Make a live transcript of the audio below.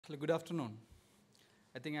Hello, good afternoon.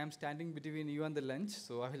 I think I'm standing between you and the lunch,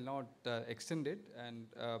 so I will not extend it. And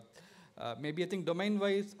maybe I think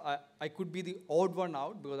domain-wise, I could be the odd one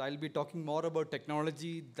out because I'll be talking more about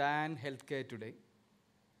technology than healthcare today.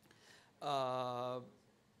 I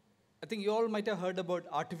think you all might have heard about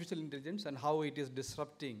artificial intelligence and how it is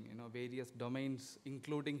disrupting, various domains,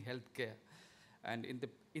 including healthcare. And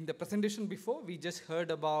in the presentation before, we just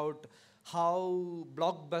heard about how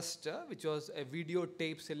Blockbuster, which was a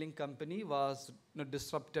videotape selling company, was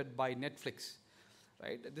disrupted by Netflix.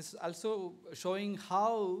 Right? This is also showing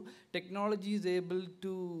how technology is able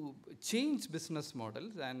to change business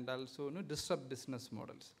models and also disrupt business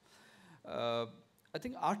models. I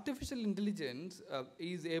think artificial intelligence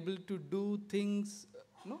is able to do things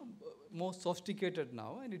more sophisticated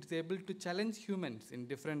now, and it's able to challenge humans in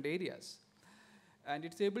different areas. And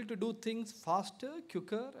it's able to do things faster,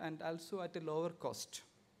 quicker, and also at a lower cost.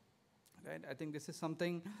 Right? I think this is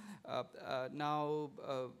something now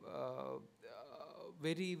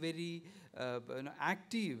very, very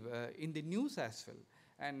active in the news as well.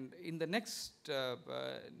 And in the next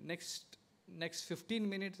 15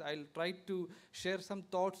 minutes, I'll try to share some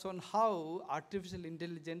thoughts on how artificial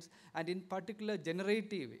intelligence, and in particular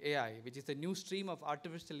generative AI, which is a new stream of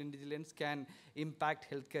artificial intelligence, can impact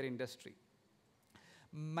healthcare industry.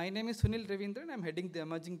 My name is Sunil Raveendran. I'm heading the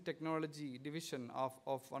emerging technology division of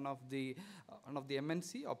one of the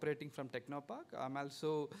MNC operating from Technopark. I'm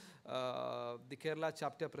also the Kerala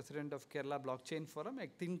chapter president of Kerala Blockchain Forum, a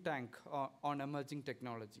think tank on emerging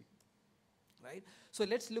technology. Right? So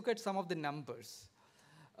let's look at some of the numbers.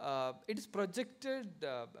 It is projected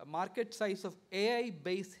market size of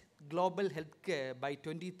AI-based global healthcare by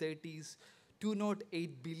 2030 is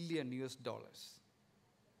 $208 billion US.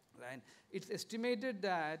 Right? It's estimated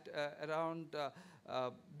that around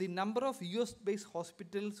the number of US-based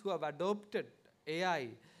hospitals who have adopted AI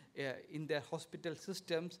in their hospital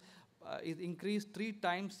systems is increased 3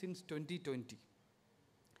 times since 2020.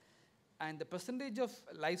 And the percentage of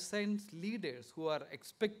life science leaders who are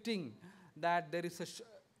expecting that there is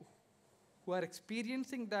who are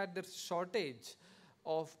experiencing that there's shortage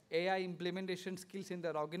of AI implementation skills in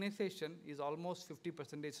their organization is almost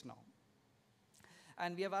 50% now.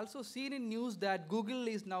 And we have also seen in news that Google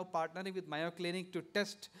is now partnering with Mayo Clinic to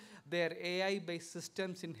test their AI-based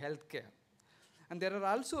systems in healthcare. And there are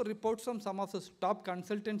also reports from some of the top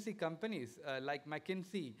consultancy companies like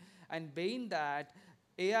McKinsey and Bain that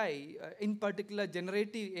AI, in particular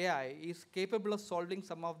generative AI, is capable of solving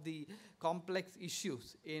some of the complex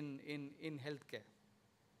issues in healthcare.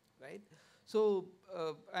 Right? So,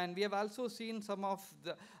 and we have also seen some of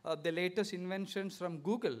the latest inventions from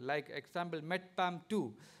Google, like example,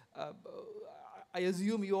 MedPAM2. I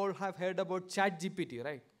assume you all have heard about ChatGPT,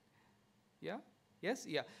 right? Yeah? Yes?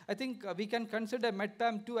 Yeah. I think we can consider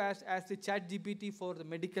MedPAM2 as the ChatGPT for the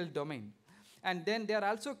medical domain. And then they are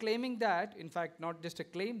also claiming that, in fact, not just a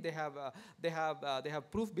claim, they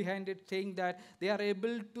have proof behind it, saying that they are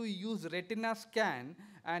able to use retina scan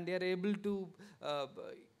and they are able to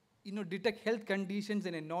detect health conditions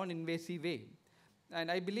in a non-invasive way.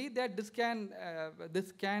 And I believe that this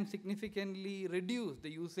can significantly reduce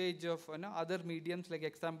the usage of other mediums like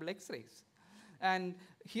example X-rays. And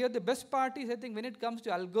here the best part is, I think, when it comes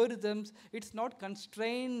to algorithms, it's not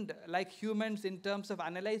constrained like humans in terms of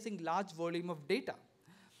analyzing large volume of data.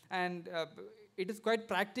 And it is quite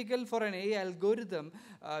practical for an AI algorithm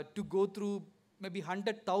to go through maybe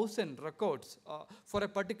 100,000 records for a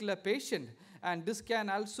particular patient. And this can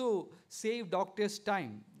also save doctors'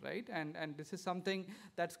 time, right? And this is something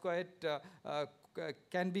that's quite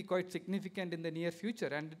can be quite significant in the near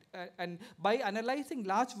future. And by analyzing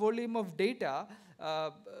large volume of data,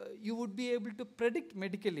 you would be able to predict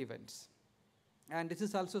medical events. And this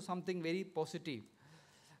is also something very positive.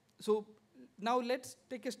 So now let's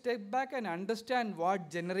take a step back and understand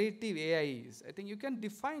what generative AI is. I think you can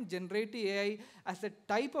define generative AI as a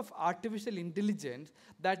type of artificial intelligence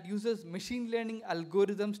that uses machine learning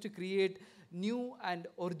algorithms to create new and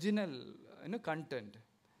original content.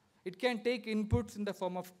 It can take inputs in the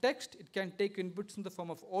form of text. It can take inputs in the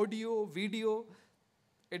form of audio, video.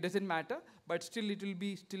 It doesn't matter, but still it will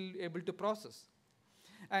be still able to process.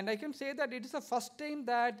 And I can say that it is the first time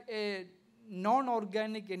that a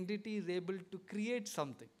non-organic entity is able to create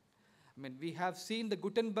something. I mean, we have seen the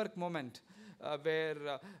Gutenberg moment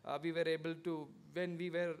where we were able to, when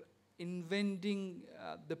we were inventing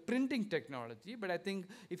the printing technology, but I think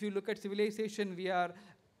if you look at civilization, we are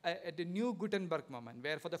at the new Gutenberg moment,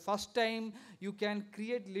 where for the first time you can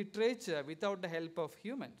create literature without the help of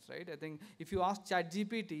humans, right? I think if you ask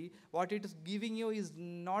ChatGPT, what it is giving you is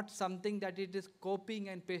not something that it is copying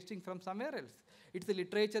and pasting from somewhere else. It's the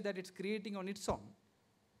literature that it's creating on its own.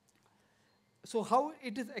 So how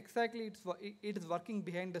it is exactly it is working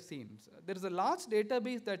behind the scenes. There is a large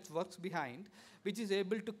database that works behind, which is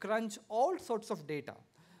able to crunch all sorts of data,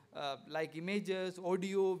 like images,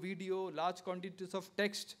 audio, video, large quantities of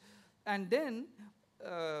text, and then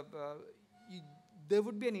there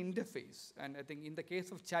would be an interface. And I think in the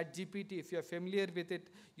case of ChatGPT, if you are familiar with it,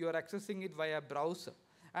 you are accessing it via browser.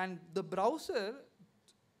 And the browser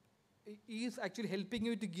is actually helping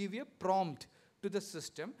you to give you a prompt to the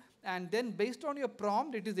system, and then based on your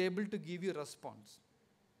prompt, it is able to give you response.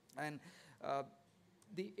 And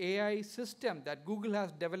the AI system that Google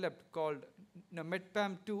has developed called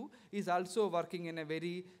MedPAM2 is also working in a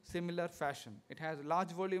very similar fashion. It has a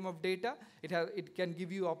large volume of data. It can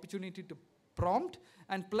give you opportunity to prompt,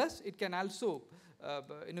 and plus it can also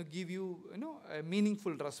give you a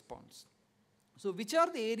meaningful response. So which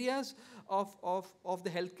are the areas of the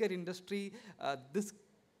healthcare industry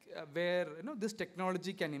where this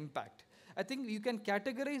technology can impact? I think you can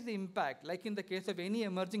categorize the impact, like in the case of any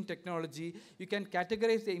emerging technology, you can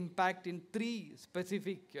categorize the impact in 3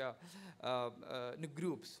 specific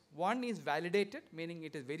groups. One is validated, meaning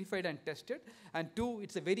it is verified and tested, and 2,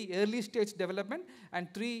 it's a very early stage development,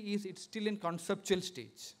 and 3 is it's still in conceptual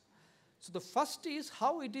stage. So the first is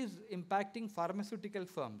how it is impacting pharmaceutical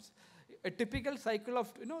firms. A typical cycle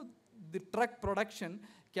of the drug production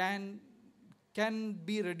can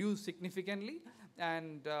be reduced significantly,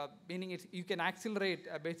 and meaning you can accelerate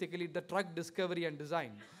basically the drug discovery and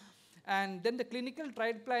design. And then the clinical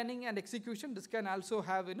trial planning and execution, this can also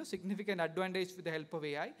have significant advantage with the help of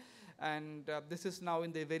AI, and this is now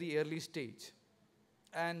in the very early stage.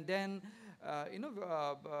 And then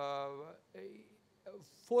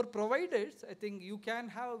for providers, I think you can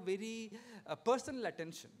have very personal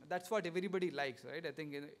attention. That's what everybody likes, right? I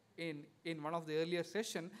think in one of the earlier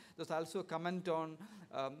sessions, there's also a comment on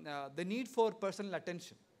the need for personal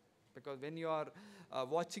attention. Because when you are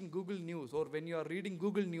watching Google News or when you are reading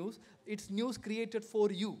Google News, it's news created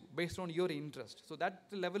for you based on your interest. So that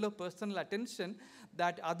level of personal attention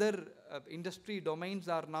that other industry domains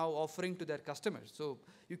are now offering to their customers. So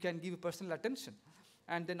you can give personal attention.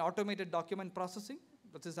 And then automated document processing,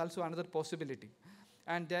 that is also another possibility.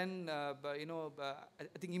 And then, I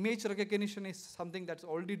think image recognition is something that's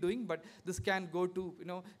already doing, but this can go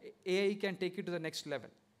to, AI can take it to the next level.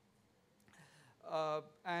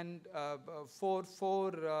 For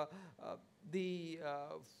the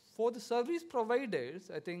service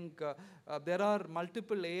providers, I think there are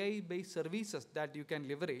multiple AI-based services that you can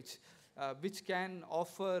leverage, which can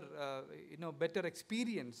offer, better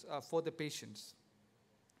experience for the patients.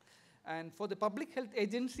 And for the public health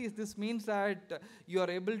agencies, this means that you are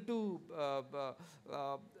able to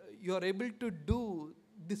do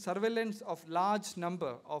the surveillance of large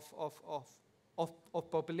number of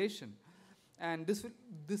population, and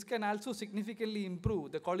this can also significantly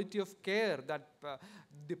improve the quality of care that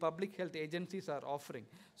the public health agencies are offering.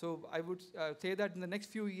 So I would say that in the next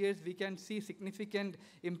few years we can see significant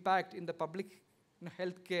impact in the public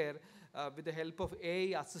health care with the help of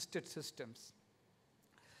AI-assisted systems.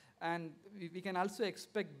 And we can also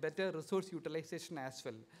expect better resource utilization as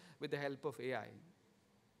well with the help of AI.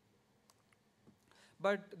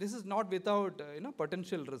 But this is not without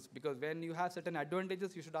potential risk, because when you have certain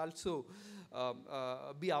advantages, you should also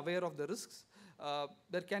be aware of the risks.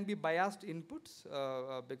 There can be biased inputs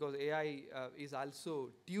because AI is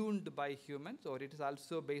also tuned by humans, or it is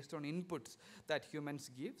also based on inputs that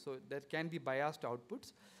humans give. So there can be biased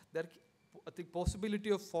outputs. The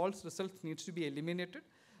possibility of false results needs to be eliminated.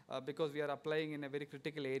 Because we are applying in a very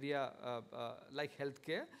critical area like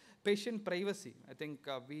healthcare. Patient privacy, I think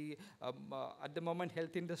at the moment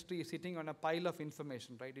health industry is sitting on a pile of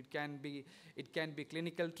information, right? It can be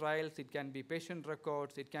clinical trials, it can be patient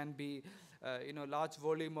records, it can be large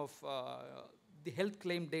volume of the health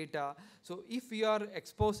claim data. So if you are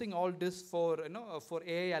exposing all this for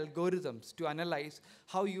AI algorithms to analyze,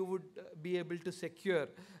 how you would be able to secure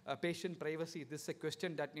patient privacy, this is a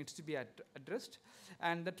question that needs to be addressed.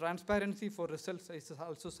 And the transparency for results is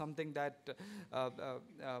also something that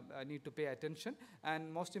need to pay attention.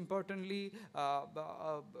 And most importantly,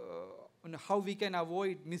 how we can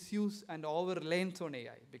avoid misuse and over-reliance on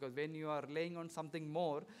AI. Because when you are relying on something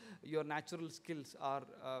more, your natural skills are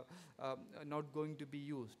not going to be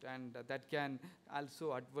used, and that can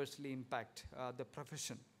also adversely impact the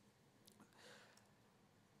profession.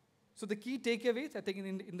 So the key takeaways, I think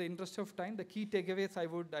in the interest of time, the key takeaways I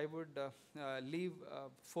would leave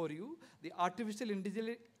for you. The artificial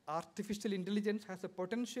intelligence has the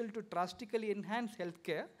potential to drastically enhance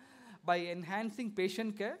healthcare by enhancing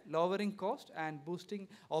patient care, lowering cost, and boosting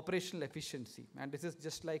operational efficiency. And this is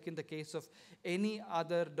just like in the case of any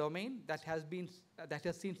other domain that has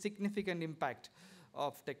seen significant impact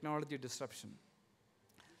of technology disruption.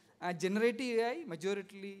 Generative AI,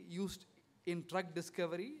 majority used in drug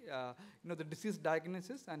discovery, the disease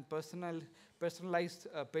diagnosis and personalized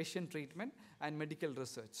patient treatment and medical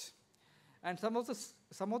research. And some of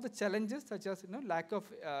the challenges, such as lack of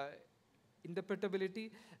interpretability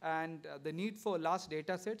and the need for large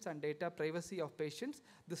data sets and data privacy of patients,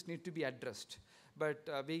 this need to be addressed. But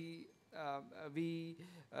we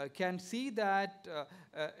can see that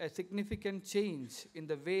a significant change in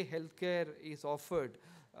the way healthcare is offered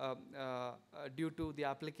due to the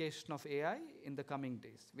application of AI in the coming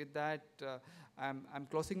days. With that, I'm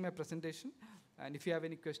closing my presentation. And if you have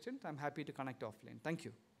any questions, I'm happy to connect offline. Thank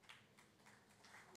you.